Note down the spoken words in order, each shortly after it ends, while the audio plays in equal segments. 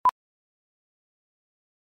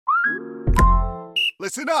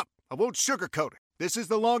Listen up. I won't sugarcoat it. This is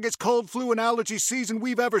the longest cold, flu, and allergy season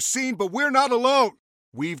we've ever seen, but we're not alone.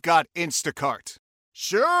 We've got Instacart.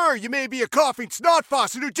 Sure, you may be a coughing snot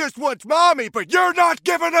faucet who just wants mommy, but you're not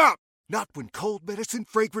giving up. Not when cold medicine,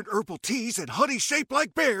 fragrant herbal teas, and honey shaped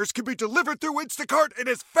like bears can be delivered through Instacart in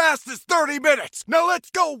as fast as 30 minutes. Now let's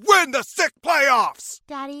go win the sick playoffs.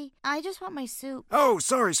 Daddy, I just want my soup. Oh,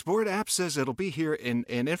 sorry, Sport. App says it'll be here in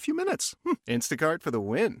a few minutes. Instacart for the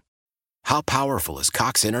win. How powerful is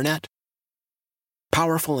Cox Internet?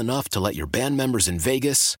 Powerful enough to let your band members in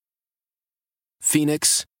Vegas,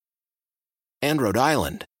 Phoenix, and Rhode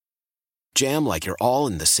Island jam like you're all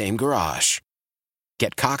in the same garage.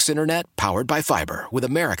 Get Cox Internet powered by fiber with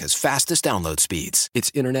America's fastest download speeds.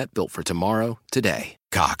 It's internet built for tomorrow, today.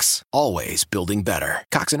 Cox, always building better.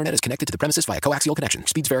 Cox Internet is connected to the premises via coaxial connection.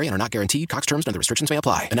 Speeds vary and are not guaranteed. Cox terms and other restrictions may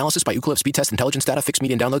apply. Analysis by Ookla Speed Test Intelligence Data. Fixed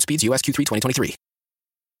median download speeds. US Q3 2023.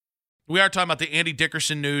 We are talking about the Andy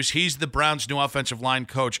Dickerson news. He's the Browns' new offensive line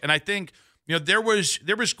coach. And I think, there was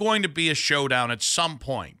going to be a showdown at some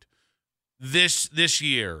point this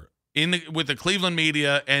year with the Cleveland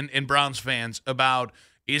media and Browns fans about,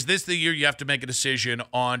 is this the year you have to make a decision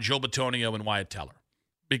on Joe Bitonio and Wyatt Teller?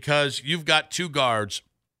 Because you've got two guards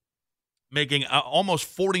making almost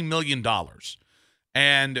 $40 million.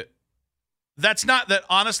 And that's not that,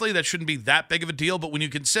 honestly, that shouldn't be that big of a deal. But when you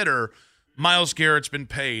consider Myles Garrett's been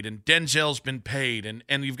paid and Denzel's been paid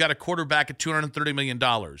and you've got a quarterback at $230 million,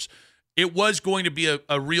 it was going to be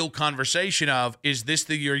a real conversation of, is this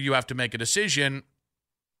the year you have to make a decision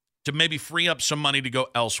to maybe free up some money to go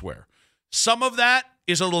elsewhere? Some of that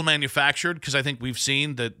is a little manufactured because I think we've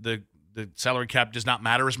seen that the salary cap does not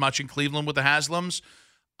matter as much in Cleveland with the Haslams.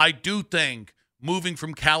 I do think moving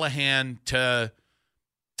from Callahan to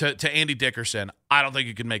Andy Dickerson, I don't think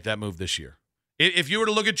you can make that move this year. If you were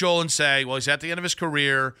to look at Joel and say, well, he's at the end of his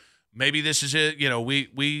career, maybe this is it.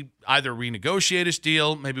 We either renegotiate his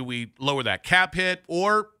deal, maybe we lower that cap hit,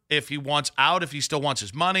 or if he wants out, if he still wants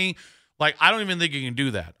his money. I don't even think you can do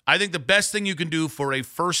that. I think the best thing you can do for a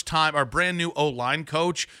first-time or brand-new O-line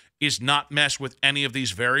coach is not mess with any of these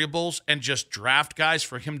variables and just draft guys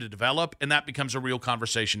for him to develop, and that becomes a real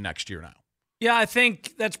conversation next year now. Yeah, I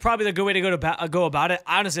think that's probably the good way to go about it.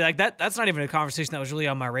 Honestly, that's not even a conversation that was really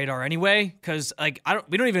on my radar anyway, because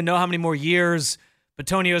we don't even know how many more years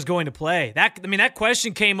Bitonio is going to play. That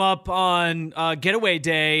question came up on Getaway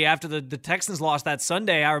Day after the Texans lost that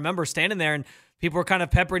Sunday. I remember standing there and people were kind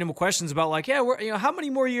of peppering him with questions about how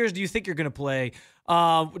many more years do you think you're going to play?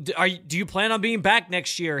 Do you plan on being back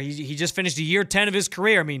next year? He just finished year 10 of his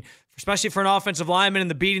career. Especially for an offensive lineman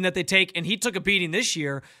and the beating that they take, and he took a beating this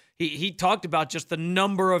year. He talked about just the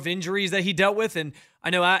number of injuries that he dealt with, and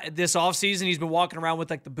I know this offseason he's been walking around with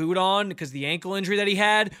the boot on because of the ankle injury that he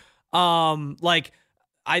had.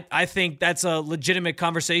 I think that's a legitimate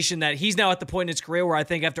conversation that he's now at the point in his career where I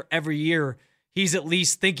think after every year he's at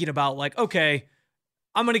least thinking about okay,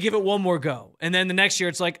 I'm going to give it one more go. And then the next year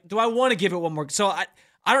it's do I want to give it one more? So I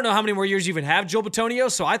don't know how many more years you even have Joe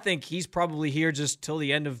Bitonio, so I think he's probably here just till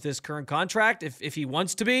the end of this current contract if he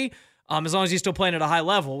wants to be, as long as he's still playing at a high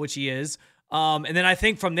level, which he is. And then I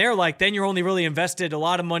think from there, then you're only really invested a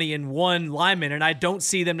lot of money in one lineman, and I don't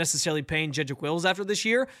see them necessarily paying Jedrick Wills after this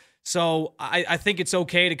year. So I think it's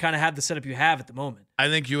okay to kind of have the setup you have at the moment. I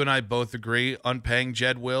think you and I both agree on paying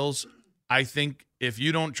Jed Wills. I think if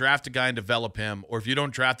you don't draft a guy and develop him, or if you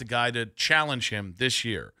don't draft a guy to challenge him this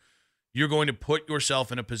year, you're going to put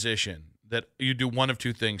yourself in a position that you do one of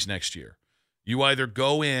two things next year. You either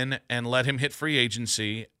go in and let him hit free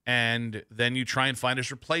agency, and then you try and find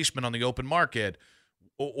his replacement on the open market,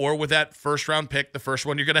 or with that first-round pick, the first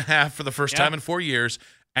one you're going to have for the first time in 4 years,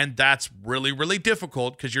 and that's really, really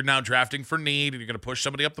difficult because you're now drafting for need, and you're going to push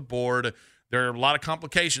somebody up the board. There are a lot of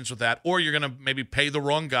complications with that. Or you're going to maybe pay the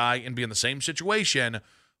wrong guy and be in the same situation,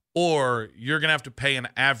 or you're going to have to pay an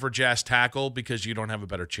average-ass tackle because you don't have a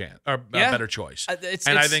better chance or a better choice. I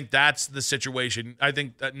think that's the situation. I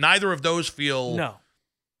think that neither of those feel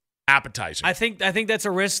appetizing. I think that's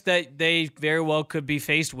a risk that they very well could be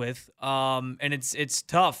faced with, and it's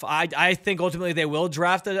tough. I think ultimately they will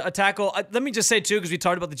draft a tackle. Let me just say, too, because we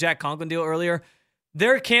talked about the Jack Conklin deal earlier,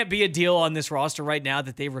 there can't be a deal on this roster right now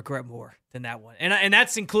that they regret more than that one, and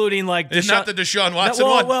that's including it's not the Deshaun Watson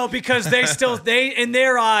one. Well, because they in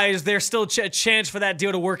their eyes there's still a chance for that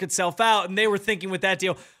deal to work itself out, and they were thinking with that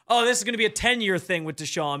deal, this is going to be a 10-year thing with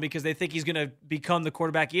Deshaun because they think he's going to become the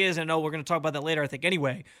quarterback he is, and we're going to talk about that later, I think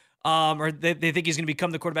anyway, or they think he's going to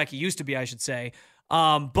become the quarterback he used to be, I should say,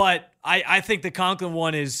 but I think the Conklin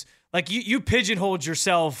one is you pigeonholed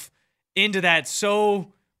yourself into that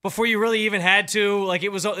so before you really even had to. Like,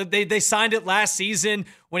 it was they signed it last season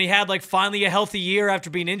when he had like finally a healthy year after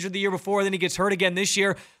being injured the year before. Then he gets hurt again this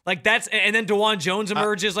year. Like, and then DeJuan Jones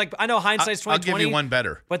emerges. Like, I know hindsight's 2020. I'll give you one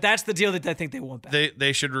better. But that's the deal that I think they want back.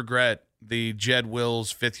 They should regret the Jed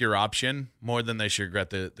Wills 5th-year option more than they should regret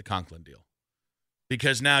the Conklin deal.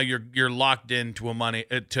 Because now you're locked into money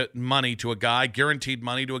to a guy, guaranteed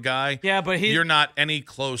money to a guy. Yeah, but you're not any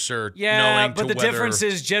closer. Yeah, knowing but to the difference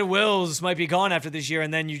is Jed Wills might be gone after this year,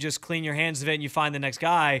 and then you just clean your hands of it and you find the next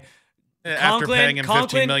guy. After paying him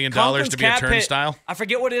 $15 million to be a turnstile. I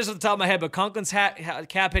forget what it is off the top of my head, but Conklin's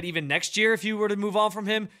cap hit even next year, if you were to move on from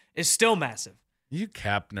him, is still massive. You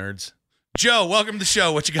cap nerds. Joe, welcome to the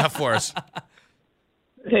show. What you got for us?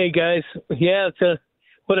 Hey guys, yeah,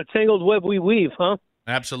 what a tangled web we weave, huh?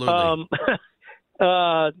 Absolutely.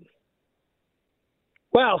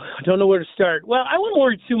 Well, I don't know where to start. Well, I wouldn't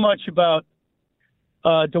worry too much about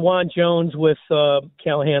DeJuan Jones with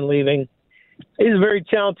Callahan leaving. He's a very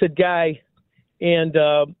talented guy, and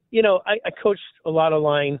I coached a lot of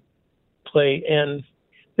line play, and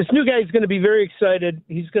this new guy is going to be very excited.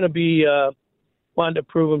 He's going to be wanting to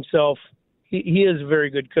prove himself. He is a very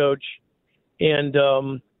good coach, and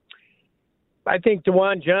I think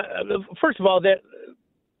DeJuan Jones. First of all, that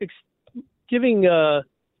giving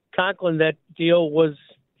Conklin that deal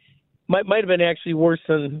might have been actually worse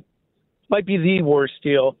than might be the worst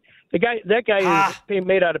deal. That guy is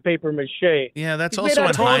made out of paper mache. Yeah, that's also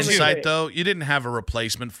in hindsight, though. You didn't have a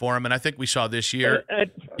replacement for him, and I think we saw this year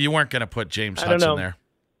you weren't going to put James Hudson there.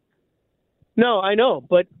 No, I know,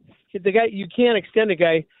 but the guy, you can't extend a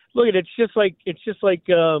guy. Look at it, it's just like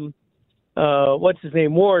what's his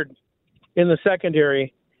name, Ward, in the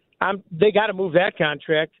secondary. They got to move that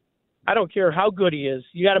contract. I don't care how good he is.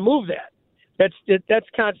 You got to move that. That's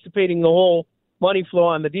constipating the whole money flow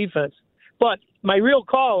on the defense. But my real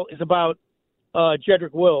call is about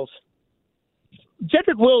Jedrick Wills.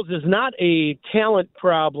 Jedrick Wills is not a talent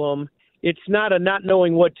problem. It's not a not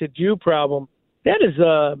knowing what to do problem. That is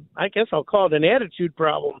I guess I'll call it an attitude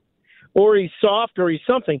problem. Or he's soft or he's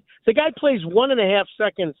something. The guy plays 1.5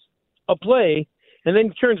 seconds a play and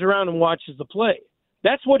then turns around and watches the play.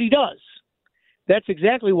 That's what he does. That's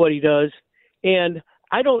exactly what he does. And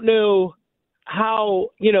I don't know how,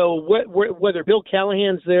 whether Bill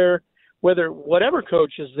Callahan's there, whether whatever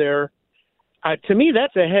coach is there. To me,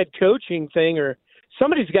 that's a head coaching thing, or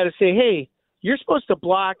somebody's got to say, hey, you're supposed to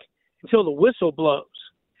block until the whistle blows.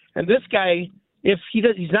 And this guy, if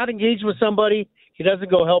he's not engaged with somebody, he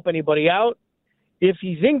doesn't go help anybody out. If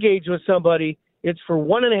he's engaged with somebody, it's for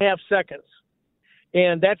 1.5 seconds.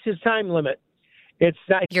 And that's his time limit. It's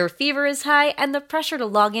not. Your fever is high and the pressure to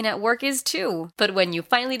log in at work is too. But when you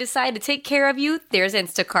finally decide to take care of you, there's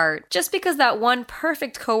Instacart. Just because that one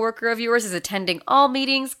perfect coworker of yours is attending all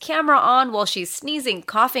meetings, camera on while she's sneezing,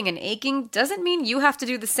 coughing, and aching, doesn't mean you have to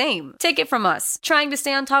do the same. Take it from us. Trying to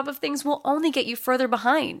stay on top of things will only get you further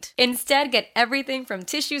behind. Instead, get everything from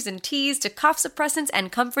tissues and teas to cough suppressants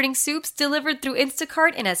and comforting soups delivered through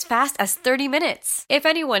Instacart in as fast as 30 minutes. If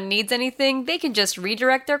anyone needs anything, they can just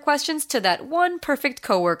redirect their questions to that one perfect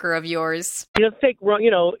coworker of yours. He doesn't take,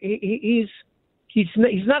 he's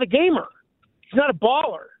not a gamer. He's not a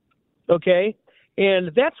baller. Okay,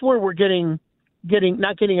 and that's where we're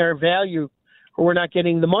not getting our value, or we're not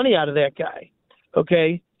getting the money out of that guy.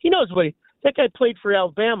 Okay, he knows that guy played for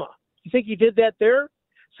Alabama. You think he did that there?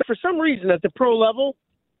 So for some reason at the pro level,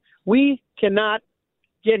 we cannot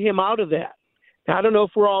get him out of that. Now, I don't know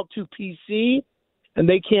if we're all too PC and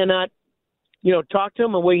they cannot, talk to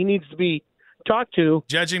him the way he needs to be talked to.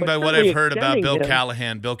 Judging by what I've heard about Bill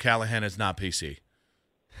Callahan is not PC.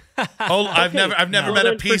 I've never met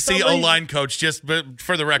a PC O-line coach, just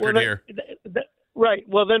for the record here. Right.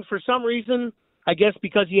 Well, then for some reason, I guess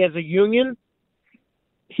because he has a union,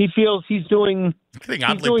 he feels he's doing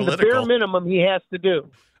the bare minimum he has to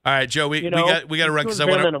do. All right, Joe, we got to run because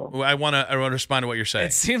I want to respond to what you're saying.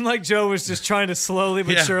 It seemed like Joe was just trying to slowly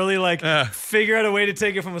but surely figure out a way to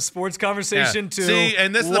take it from a sports conversation to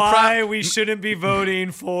why we shouldn't be voting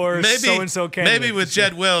for so-and-so candidate. Maybe with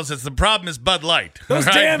Jed Wills, the problem is Bud Light. Those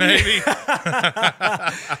damn maybe.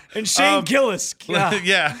 And Shane Gillis.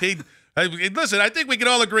 Yeah, listen, I think we can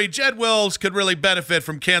all agree Jed Wills could really benefit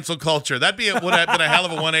from cancel culture. Would have been a hell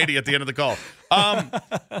of a 180 at the end of the call.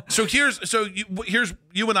 So here's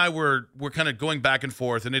you and I were kind of going back and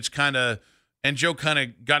forth, and and Joe kind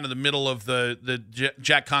of got into the middle of the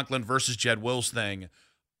Jack Conklin versus Jed Wills thing.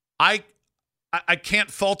 I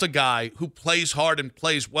can't fault a guy who plays hard and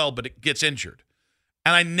plays well, but it gets injured,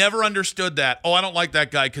 and I never understood that. Oh, I don't like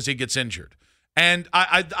that guy because he gets injured. And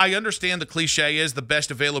I understand the cliche is the best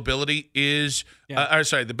availability is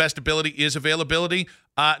the best ability is availability.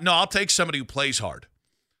 No, I'll take somebody who plays hard.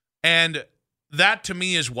 And that to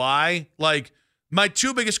me is why, like, my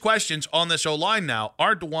two biggest questions on this O-line now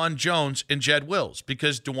are DeJuan Jones and Jed Wills,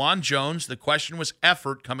 because DeJuan Jones, the question was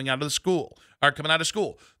effort coming out of school.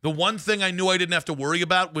 The one thing I knew I didn't have to worry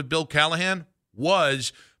about with Bill Callahan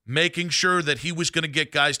was making sure that he was going to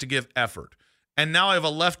get guys to give effort. And now I have a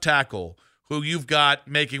left tackle who you've got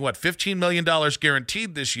making, $15 million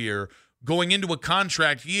guaranteed this year, going into a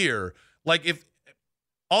contract year. Like, if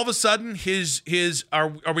all of a sudden are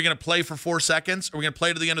we going to play for 4 seconds? Are we going to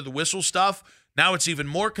play to the end of the whistle stuff? Now it's even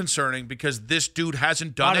more concerning because this dude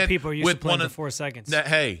hasn't done it. A lot of people are used to playing for 4 seconds.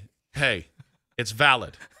 Hey, it's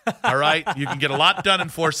valid. All right? You can get a lot done in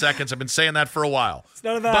 4 seconds. I've been saying that for a while. It's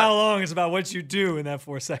not about how long. It's about what you do in that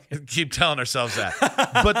 4 seconds. Keep telling ourselves that.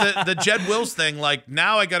 But the Jed Wills thing, like,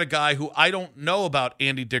 now I got a guy who I don't know about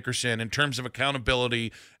Andy Dickerson in terms of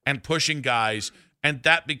accountability and pushing guys, and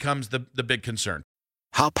that becomes the big concern.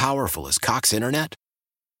 How powerful is Cox Internet?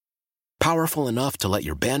 Powerful enough to let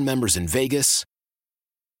your band members in Vegas,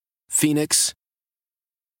 Phoenix,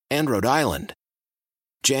 and Rhode Island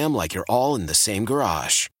jam like you're all in the same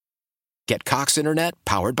garage. Get Cox Internet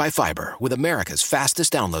powered by fiber with America's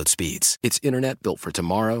fastest download speeds. It's internet built for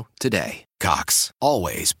tomorrow, today. Cox,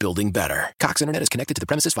 always building better. Cox Internet is connected to the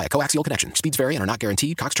premises via coaxial connection. Speeds vary and are not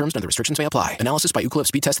guaranteed. Cox terms and other restrictions may apply. Analysis by Ookla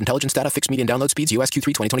Speed Test Intelligence Data. Fixed median download speeds. US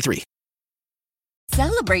Q3 2023.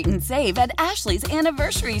 Celebrate and save at Ashley's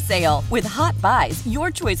Anniversary Sale. With Hot Buys, your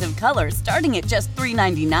choice of colors starting at just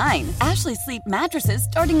 $3.99. Ashley Sleep mattresses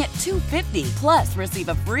starting at $2.50. Plus, receive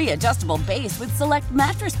a free adjustable base with select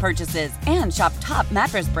mattress purchases. And shop top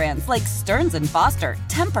mattress brands like Stearns & Foster,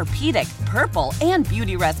 Tempur-Pedic, Purple, and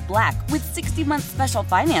Beautyrest Black with 60-month special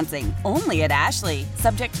financing. Only at Ashley.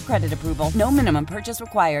 Subject to credit approval. No minimum purchase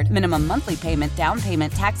required. Minimum monthly payment, down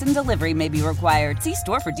payment, tax, and delivery may be required. See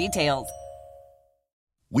store for details.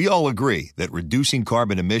 We all agree that reducing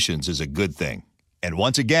carbon emissions is a good thing. And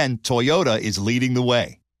once again, Toyota is leading the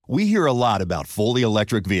way. We hear a lot about fully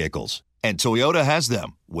electric vehicles, and Toyota has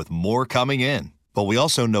them, with more coming in. But we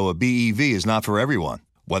also know a BEV is not for everyone,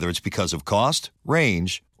 whether it's because of cost,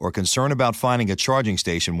 range, or concern about finding a charging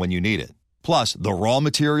station when you need it. Plus, the raw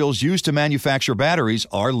materials used to manufacture batteries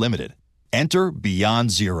are limited. Enter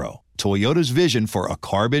Beyond Zero, Toyota's vision for a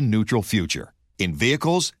carbon-neutral future. In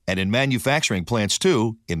vehicles and in manufacturing plants,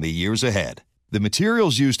 too, in the years ahead. The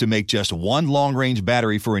materials used to make just one long-range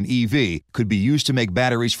battery for an EV could be used to make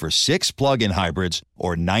batteries for 6 plug-in hybrids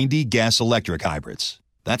or 90 gas-electric hybrids.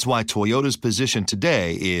 That's why Toyota's position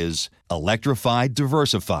today is electrified,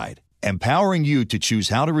 diversified, empowering you to choose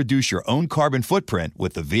how to reduce your own carbon footprint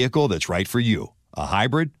with the vehicle that's right for you, a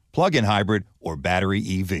hybrid, plug-in hybrid, or battery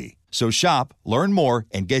EV. So shop, learn more,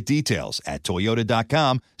 and get details at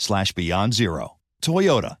toyota.com/beyond zero.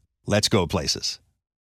 Toyota, let's go places.